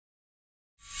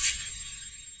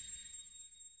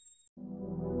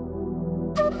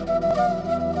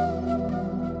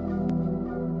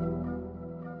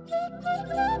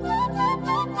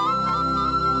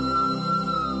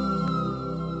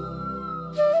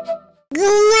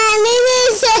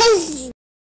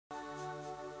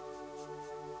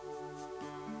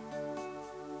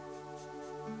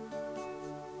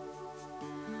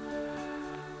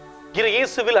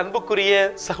இயேசுவில் அன்புக்குரிய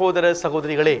சகோதர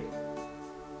சகோதரிகளே,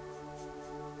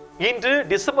 இன்று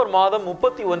டிசம்பர் மாதம்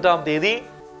 31ஆம் தேதி,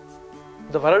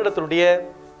 இந்த வருடத்தினுடைய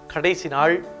கடைசி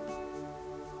நாள்.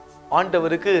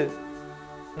 ஆண்டவருக்கு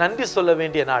நன்றி சொல்ல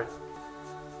வேண்டிய நாள்.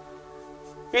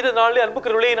 இந்த நாளில்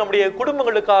அன்புக்குரியவர்களே, நம்முடைய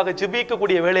குடும்பங்களுக்காக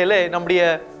ஜெபிக்கக்கூடிய வேளையில நம்முடைய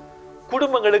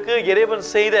குடும்பங்களுக்கு இறைவன்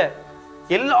செய்த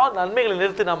எல்லா நன்மைகளை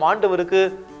நிறுத்தி நாம் ஆண்டவருக்கு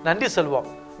நன்றி சொல்வோம்.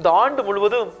 இந்த ஆண்டு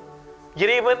முழுவதும்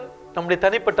இறைவன் நம்முடைய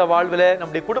தனிப்பட்ட வாழ்வில்,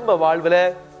 நம்முடைய குடும்ப வாழ்வில்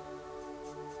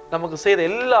நமக்கு செய்த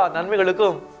எல்லா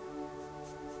நன்மைகளுக்கும்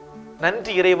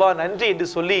நன்றி இறைவா, நன்றி என்று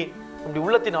சொல்லி நம்முடைய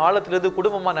உள்ளத்தின் ஆழத்திலிருந்து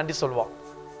குடும்பமா நன்றி சொல்வோம்.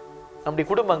 நம்முடைய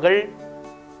குடும்பங்கள்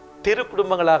தெரு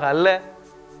குடும்பங்களாக அல்ல,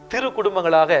 திரு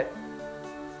குடும்பங்களாக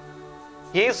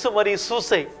இயேசு மரி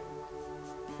சூசை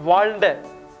வாழ்ந்த,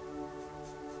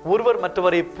 ஒருவர்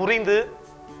மற்றவரை புரிந்து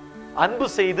அன்பு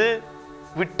செய்து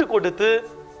விட்டு கொடுத்து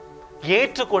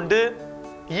ஏற்றுக்கொண்டு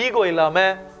ஈகோ இல்லாம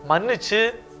மன்னிச்சு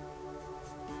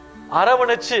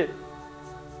அரவணைச்சு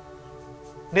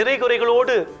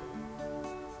நிறைகுறைகளோடு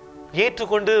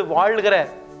ஏற்றுக்கொண்டு வாழ்கிற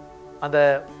அந்த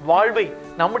வாழ்வை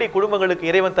நம்முடைய குடும்பங்களுக்கு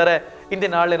இறைவன் தர இந்த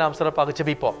நாளில் நாம் சிறப்பாக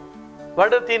ஜெபிப்போம்.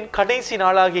 வருடத்தின் கடைசி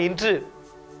நாளாகிய இன்று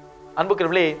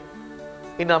அன்புக்குரியவர்களே,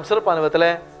 இந்த நாம் சிறப்பான விதத்தில்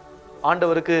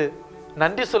ஆண்டவருக்கு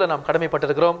நன்றி சொல்ல நாம்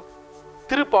கடமைப்பட்டிருக்கிறோம்.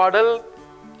 திருப்பாடல்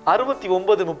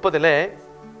 69:30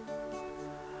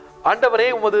 ஆண்டவரே,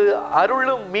 உமது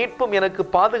அருளும் மீட்பும் எனக்கு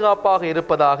பாதுகாப்பாக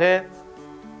இருப்பதாக.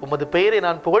 உமது பெயரை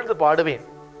நான் புகழ்ந்து பாடுவேன்.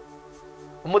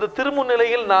 உமது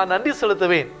திருமுன்னிலையில் நான் நன்றி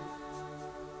செலுத்துவேன்.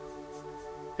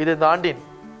 இது இந்த ஆண்டின்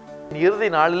இறுதி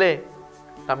நாளிலே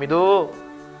நாம் இதோ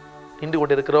நின்று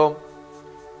கொண்டிருக்கிறோம்.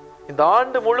 இந்த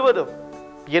ஆண்டு முழுவதும்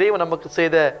இறைவன் நமக்கு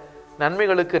செய்த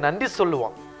நன்மைகளுக்கு நன்றி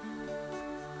சொல்லுவோம்.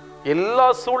 எல்லா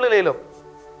சூழ்நிலையிலும்,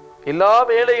 எல்லா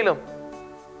வேளையிலும்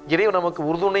இறைவன் நமக்கு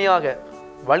உறுதுணையாக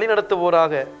வழி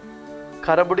நடத்துவோராக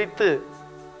கரம்பிடித்து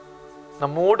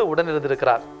நம்மோடு உடன்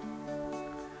இருந்திருக்கிறார்.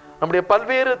 நம்முடைய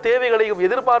பல்வேறு தேவைகளையும்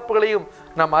எதிர்பார்ப்புகளையும்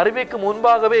நாம் அறிவிக்கும்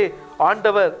முன்பாகவே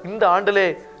ஆண்டவர் இந்த ஆண்டிலே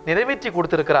நிறைவேற்றி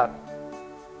கொடுத்திருக்கிறார்.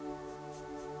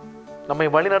 நம்மை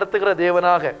வழி நடத்துகிற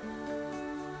தேவனாக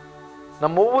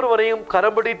நம் ஒவ்வொருவரையும்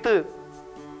கரம்பிடித்து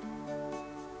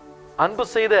அன்பு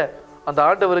செய்த அந்த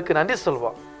ஆண்டவருக்கு நன்றி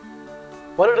சொல்வார்.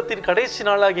 வருடத்தின் கடைசி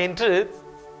நாளாக இன்று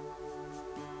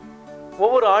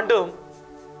ஒவ்வொரு ஆண்டும்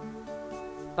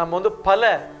நம்ம பல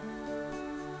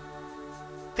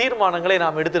தீர்மானங்களை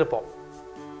நாம் எடுத்திருப்போம்.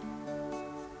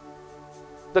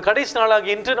 இந்த கடைசி நாளாக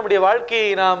இன்று நம்முடைய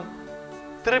வாழ்க்கையை நாம்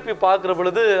திருப்பி பார்க்கிற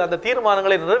பொழுது அந்த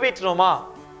தீர்மானங்களை நிறைவேற்றினோமா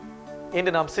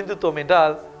என்று நாம் சிந்தித்தோம்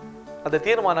என்றால், அந்த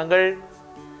தீர்மானங்கள்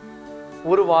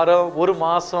ஒரு வாரம், ஒரு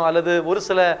மாசம் அல்லது ஒரு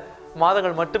சில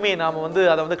மாதங்கள் மட்டுமே நாம்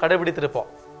அதை கடைபிடித்திருப்போம்.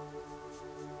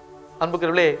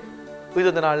 அன்புக்குரியவர்களே,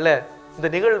 இந்த நாளில் இந்த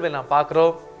நிகழ்வை நாம்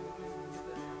பார்க்கிறோம்.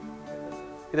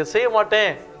 இதை செய்ய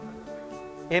மாட்டேன்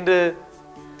என்று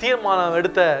தீர்மானம்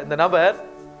எடுத்த இந்த நபர்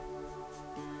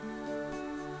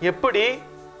எப்படி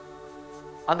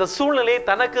அந்த சூழ்நிலையை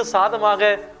தனக்கு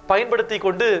சாதமாக பயன்படுத்தி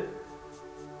கொண்டு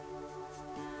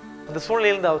அந்த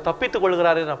சூழ்நிலையில் தப்பித்துக்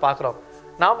கொள்கிறார் நான் பார்க்கிறோம்.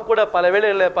 நாம் கூட பல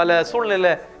வேளைகளில் பல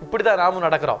சூழ்நிலையில இப்படிதான் நாமும்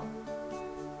நடக்கிறோம்.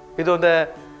 இது இந்த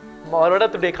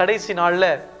வருடத்துடைய கடைசி நாள்ல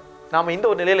நாம் இந்த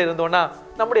ஒரு நிலையில இருந்தோம்னா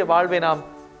நம்முடைய வாழ்வை நாம்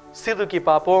சீர்தூக்கி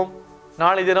பார்ப்போம்.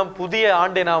 நாளை தினம் புதிய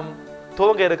ஆண்டை நாம்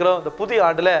துவங்க இருக்கிறோம். இந்த புதிய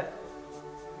ஆண்டுல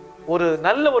ஒரு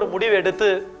நல்ல ஒரு முடிவை எடுத்து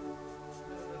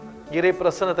இறை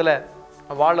பிரசன்னத்துல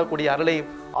வாழக்கூடிய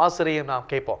அருளையும் ஆசிரியையும் நாம்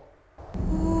கேட்போம்.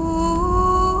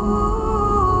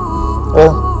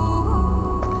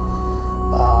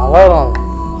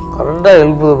 கரெக்டா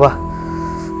எழுப்புதுப்பா.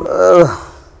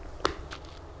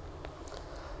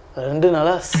 2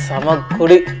 நாளா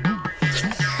சமக்குடி.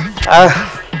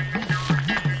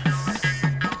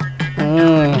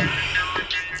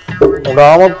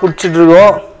 விடாம குடிச்சிட்டு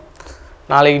இருக்கோம்.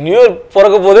 நாளைக்கு நியூ இயர்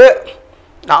பிறக்க போது,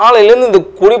 நாளையிலேருந்து இந்த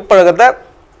குடிப்பழக்கத்தை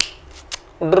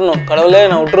விட்டுருணும். கடவுளே,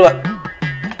 நான் விட்டுருவேன்.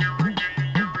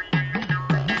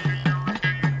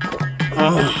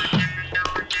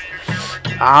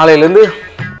 நாளையிலேருந்து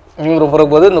நியூ இயர் பிறக்க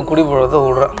போது இந்த குடிப்பழக்கத்தை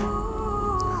விடுறேன்.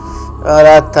 வேற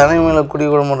தனிமையில் குடி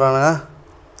விட மாட்டானுங்க.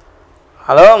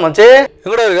 ஹலோ மச்சி,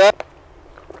 எங்கூட இருக்க?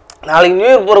 நாளைக்கு நியூ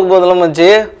இயர் பிறக்க போதெல்லாம் மச்சி,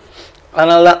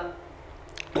 அதனால தான்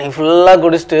நீ ஃபுல்லாக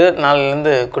குடிச்சிட்டு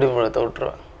நாளையிலேருந்து குடிப்பழக்கத்தை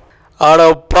விட்டுருவேன். ஆட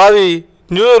பாவி,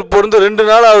 நியூ இயர் பிறந்து 2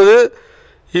 நாள் ஆகுது,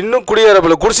 இன்னும்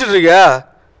குடியேறப்பில்ல, குடிச்சிட்டு இருக்கியா?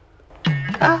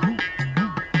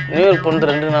 நியூ இயர்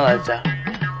பிறந்து 2 நாள் ஆச்சா?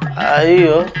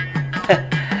 ஐயோ.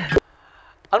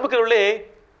 அன்புக்குரியவர்களே,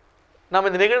 நாம்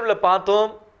இந்த நிகழ்வில் பார்த்தோம்,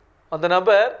 அந்த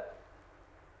நபர்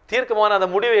தீர்க்கமான அந்த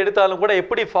முடிவை எடுத்தாலும் கூட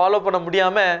எப்படி ஃபாலோ பண்ண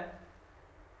முடியாம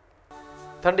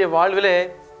தன்னுடைய வாழ்விலே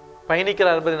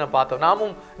பயணிக்கிறார் என்பதை நாம் பார்த்தோம்.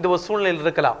 நாமும் இந்த ஒரு சூழ்நிலையில்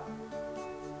இருக்கலாம்.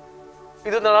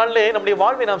 இது இந்த நாளிலே நம்முடைய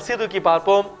வாழ்வை நாம் சீர்தூக்கி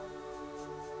பார்ப்போம்.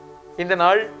 இந்த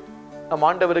நாள் நம்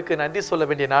ஆண்டவருக்கு நன்றி சொல்ல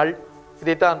வேண்டிய நாள்.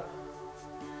 இதைத்தான்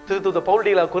திருத்தூதர்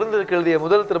பவுல் கொரிந்தியருக்கு எழுதிய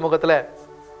முதல் திருமுகத்தில்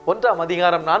 1ஆம்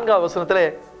அதிகாரம் 4ஆம் வசனத்தில்,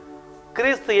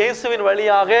 கிறிஸ்து இயேசுவின்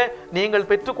வழியாக நீங்கள்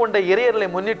பெற்றுக்கொண்ட இறையர்களை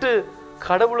முன்னிட்டு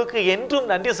கடவுளுக்கு என்றும்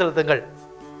நன்றி செலுத்துங்கள்.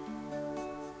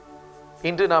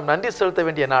 இன்று நாம் நன்றி செலுத்த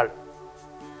வேண்டிய நாள்.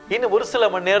 இன்னும் ஒரு சில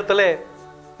மணி நேரத்தில்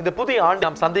இந்த புதிய ஆண்டு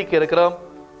நாம் சந்திக்க இருக்கிறோம்.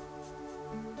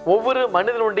 ஒவ்வொரு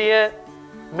மனிதனுடைய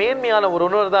மேன்மையான ஒரு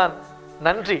உணர்வு தான்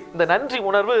நன்றி. இந்த நன்றி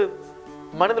உணர்வு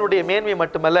மனிதனுடைய மேன்மை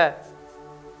மட்டுமல்ல,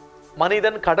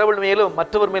 மனிதன் கடவுள் மேலும்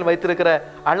மற்றவர் மேல் வைத்திருக்கிற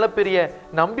அளப்பெரிய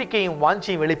நம்பிக்கையும்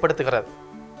வாஞ்சியும் வெளிப்படுத்துகிறது.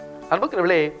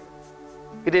 அன்புக்குரியவர்களே,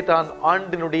 இதைத்தான்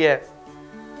ஆண்டினுடைய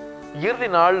இறுதி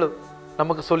நாள்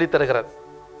நமக்கு சொல்லித் தருகிறது.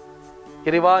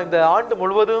 இறைவா, இந்த ஆண்டு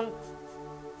முழுவதும்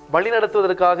வழி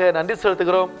நடத்துவதற்காக நன்றி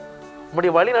செலுத்துகிறோம்.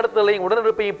 நம்முடைய வழி நடத்துதலையும்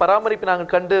உடனிருப்பையும் பராமரிப்பை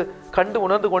நாங்கள் கண்டு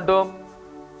உணர்ந்து கொண்டோம்.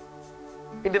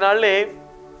 இந்த நாளிலே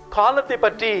காலத்தை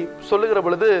பற்றி சொல்லுகிற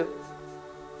பொழுது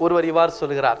ஒருவர் இவ்வாறு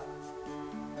சொல்லுகிறார்,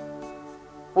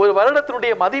 ஒரு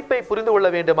வருடத்தினுடைய மதிப்பை புரிந்து கொள்ள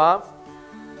வேண்டுமா?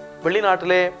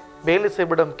 வெளிநாட்டிலே வேலை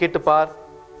செய்விடம் கேட்டுப்பார்,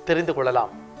 தெரிந்து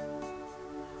கொள்ளலாம்.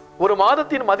 ஒரு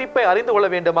மாதத்தின் மதிப்பை அறிந்து கொள்ள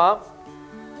வேண்டுமா?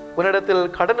 உன்னிடத்தில்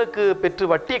கடனுக்கு பெற்று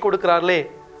வட்டியை கொடுக்கிறார்களே,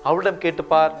 அவரிடம்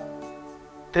கேட்டுப்பார்,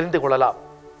 தெரிந்து கொள்ளலாம்.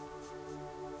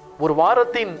 ஒரு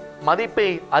வாரத்தின் மதிப்பை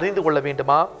அறிந்து கொள்ள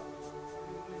வேண்டுமா?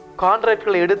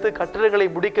 கான்ட்ராக்ட்களை எடுத்து கட்டிடங்களை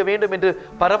முடிக்க வேண்டும் என்று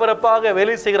பரபரப்பாக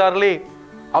வேலை செய்கிறார்களே,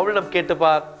 அவரிடம்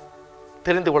கேட்டுப்பார்,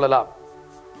 தெரிந்து கொள்ளலாம்.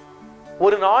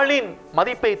 ஒரு நாளின்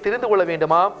மதிப்பை தெரிந்து கொள்ள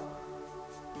வேண்டுமா?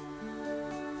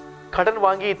 கடன்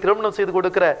வாங்கி திருமணம் செய்து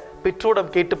கொடுக்கிற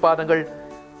பெற்றோரிடம் கேட்டு பாருங்கள்.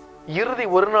 இறுதி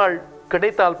ஒரு நாள்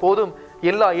கிடைத்தால் போதும்,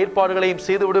 எல்லா ஏற்பாடுகளையும்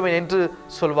செய்து விடுவேன் என்று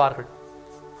சொல்வார்கள்.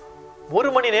 ஒரு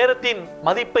மணி நேரத்தின்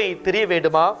மதிப்பை தெரிய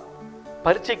வேண்டுமா?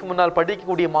 பரீட்சைக்கு முன்னால்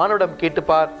படிக்கக்கூடிய மாணவரிடம்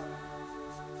கேட்டுப்பார்,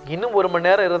 இன்னும் ஒரு மணி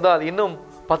நேரம் இருந்தால் இன்னும்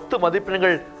 10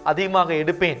 மதிப்பெண்கள் அதிகமாக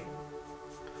எடுப்பேன்.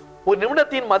 ஒரு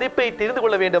நிமிடத்தின் மதிப்பை தெரிந்து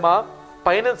கொள்ள வேண்டுமா?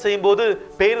 பயணம் செய்யும் போது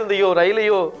பேருந்தையோ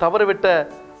ரயிலையோ தவறவிட்ட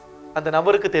அந்த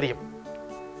நபருக்கு தெரியும்.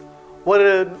 ஒரு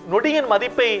நொடியின்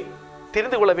மதிப்பை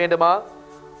தெரிந்து கொள்ள வேண்டுமா?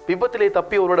 விபத்திலே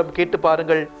தப்பி ஒருவரிடம் கேட்டு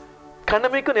பாருங்கள்.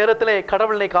 கண்ணமைக்கும் நேரத்திலே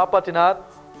கடவுளை காப்பாற்றினார்,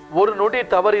 ஒரு நொடி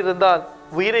தவறு இருந்தால்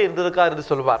உயிரே இருந்திருக்கார் என்று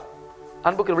சொல்வார்.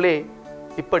 அன்புக்குரியவர்களே,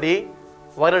 இப்படி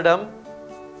வருடம்,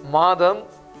 மாதம்,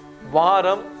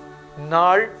 வாரம்,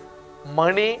 நாள்,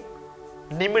 மணி,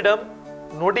 நிமிடம்,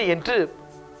 நொடி என்று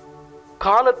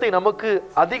காலத்தை நமக்கு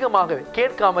அதிகமாக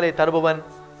கேட்காமலே தருபவன்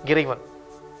இறைவன்.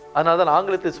 அதனால்தான்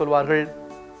ஆங்கிலத்தில் சொல்வார்கள்,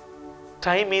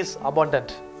 டைம் இஸ்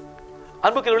அபாண்டன்ட்.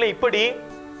 அன்புக்குரியவர்களே, இப்படி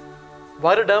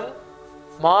வருடம்,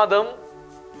 மாதம்,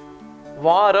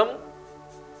 வாரம்,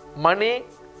 மணி,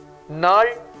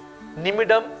 நாள்,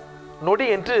 நிமிடம், நொடி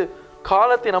என்று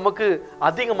காலத்தை நமக்கு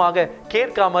அதிகமாக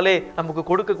கேட்காமலே நமக்கு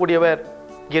கொடுக்கக்கூடியவர்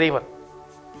இறைவன்.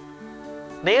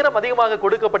 நேரம் அதிகமாக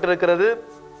கொடுக்கப்பட்டிருக்கிறது,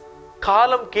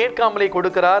 காலம் கேட்காமலே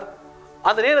கொடுக்கிறார்.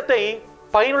 அந்த நேரத்தை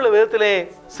பயனுள்ள விதத்திலே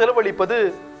செலவழிப்பது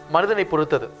மனிதனை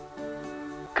பொறுத்தது.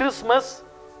 கிறிஸ்மஸ்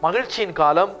மகிழ்ச்சியின்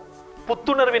காலம்,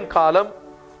 புத்துணர்வின் காலம்,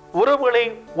 உறவுகளை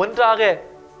ஒன்றாக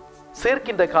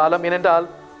சேர்க்கின்ற காலம். ஏனென்றால்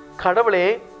கடவுளே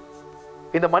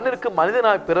இந்த மண்ணிற்கு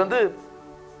மனிதனாய் பிறந்து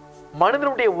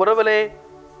மனிதனுடைய உறவிலே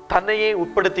தன்னையே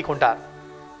உட்படுத்தி கொண்டார்.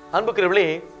 அன்புக்குரியவர்களே,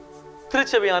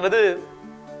 திருச்சபையானது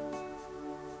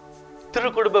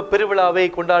திருக்குடும்ப பெருவிழாவை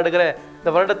கொண்டாடுகிற இந்த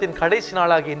வருடத்தின் கடைசி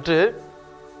நாளாக இன்று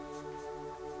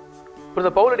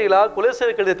பவுலடிகளார்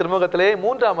கொலோசியருக்கு எழுதிய திருமுகத்திலே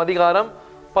 3ஆம் அதிகாரம்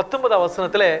 19ஆம்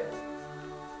வசனத்திலே,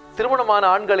 திருமணமான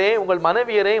ஆண்களே உங்கள்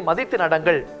மனைவியரை மதித்து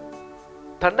நடங்கள்,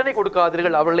 தண்டனை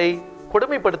கொடுக்காதீர்கள், அவர்களை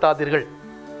கொடுமைப்படுத்தாதீர்கள்.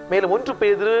 மேலும் 1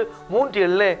 பேதுரு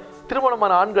 3:7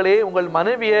 திருமணமான ஆண்களே உங்கள்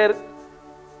மனைவியர்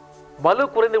வலு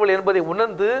குறைந்தவள் என்பதை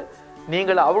உணர்ந்து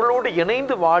நீங்கள் அவர்களோடு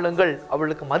இணைந்து வாழுங்கள்,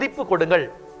 அவர்களுக்கு மதிப்பு கொடுங்கள்.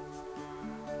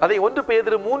 அதை 1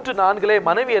 பேதுரு 3:4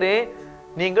 மனைவியரே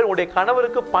நீங்கள் உங்களுடைய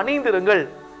கணவருக்கு பணிந்திருங்கள்,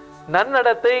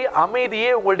 நன்னடத்தை அமைதியே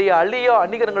உங்களுடைய அழியா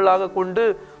அணிகரங்களாக கொண்டு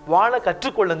வாழ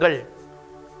கற்றுக்கொள்ளுங்கள்.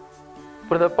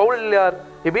 பவுலடிகளார்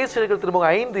எபேசியர்கள்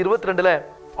திருமுகம் 5:22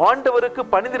 ஆண்டவருக்கு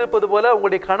பணிந்திருப்பது போல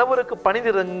உங்களுடைய கணவருக்கு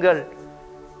பணிந்திருங்கள்.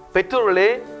 பெற்றோர்களே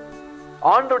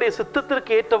ஆண்டவருடைய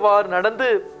சித்தத்திற்கு ஏற்றவாறு நடந்து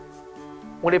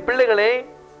உங்களுடைய பிள்ளைகளை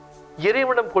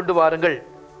இறைவனிடம் கொண்டு வாருங்கள்.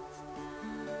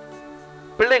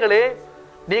 பிள்ளைகளே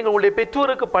நீங்கள் உங்களுடைய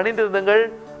பெற்றோருக்கு பணிந்திருந்தங்கள்,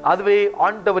 அதுவே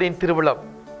ஆண்டவரின் திருவிழம்.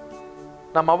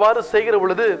 நாம் அவ்வாறு செய்கிற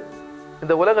பொழுது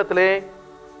இந்த உலகத்திலே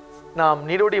நாம்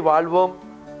நீடோடி வாழ்வோம்.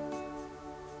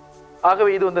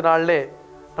 ஆகவே இது இந்த நாளிலே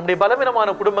நம்முடைய பலவீனமான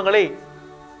குடும்பங்களை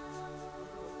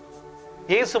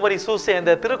இயேசு மரி சூசை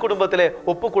அந்த திரு குடும்பத்திலே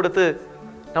ஒப்பு கொடுத்து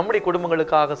நம்முடைய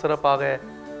குடும்பங்களுக்காக சிறப்பாக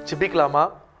ஜெபிக்கலாமா?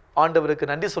 ஆண்டவருக்கு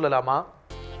நன்றி சொல்லலாமா?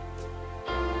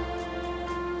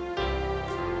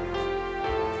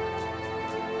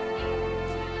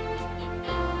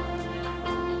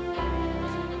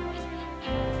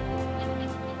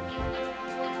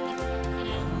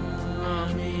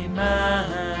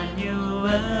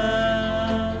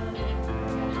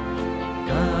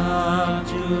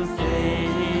 to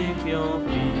save your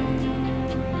people.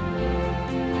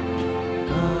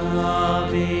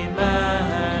 Come, Emmanuel.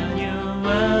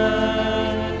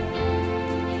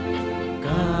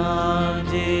 Come,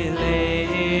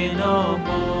 delay no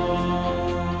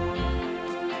more.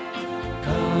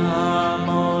 Come,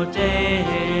 O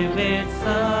David's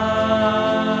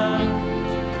son.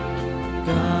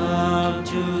 Come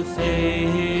to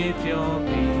save your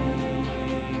people.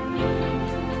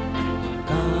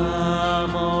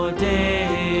 Come, O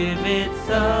David's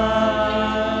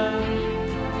son.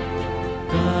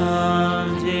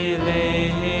 Come,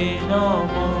 delay no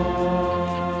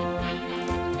more.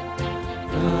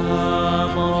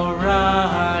 Come, O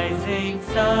rising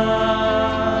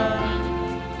sun.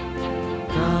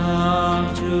 Come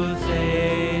to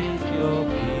save your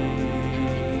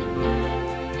people.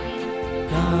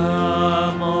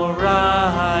 Come, O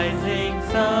rising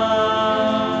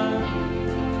sun.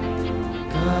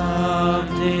 Come,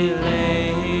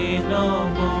 delay no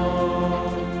more.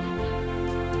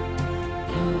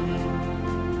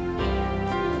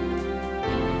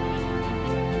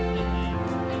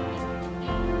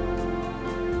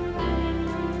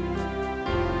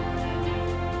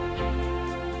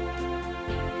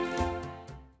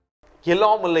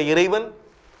 எல்லாம் வல்ல இறைவன்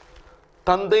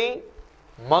தந்தை,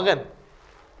 மகன்,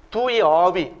 தூய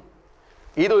ஆவி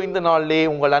இதோ இந்த நாளிலே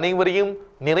உங்கள் அனைவரையும்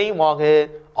நிறைவாக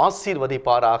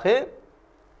ஆசீர்வதிப்பாராக.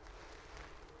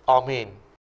 ஆமேன்.